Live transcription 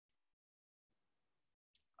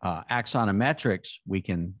Axonometrics, we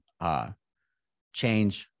can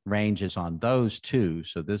change ranges on those too.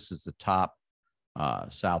 So this is the top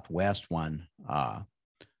southwest one.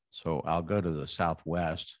 So I'll go to the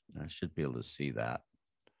southwest. I should be able to see that.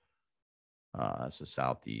 That's the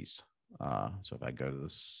southeast. So if I go to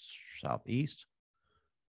the southeast,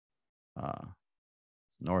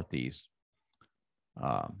 northeast,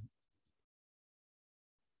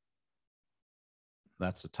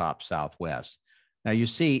 that's the top southwest. Now you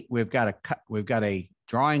see we've got a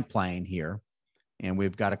drawing plane here, and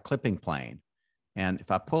we've got a clipping plane. And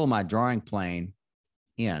if I pull my drawing plane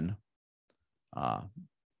in,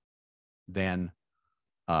 then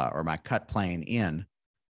or my cut plane in,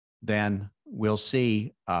 then we'll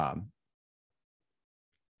see that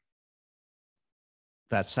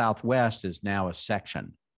southwest is now a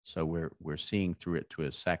section. So we're seeing through it to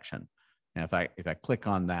a section. And if I click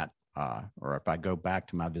on that, or if I go back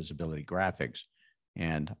to my visibility graphics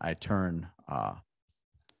and I turn, I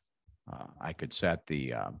could set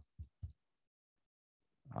the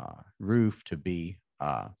roof to be,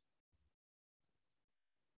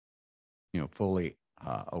 fully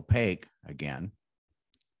opaque again,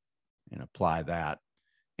 and apply that.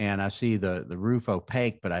 And I see the roof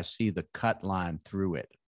opaque, but I see the cut line through it.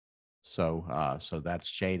 So, so that's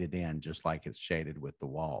shaded in just like it's shaded with the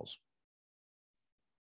walls.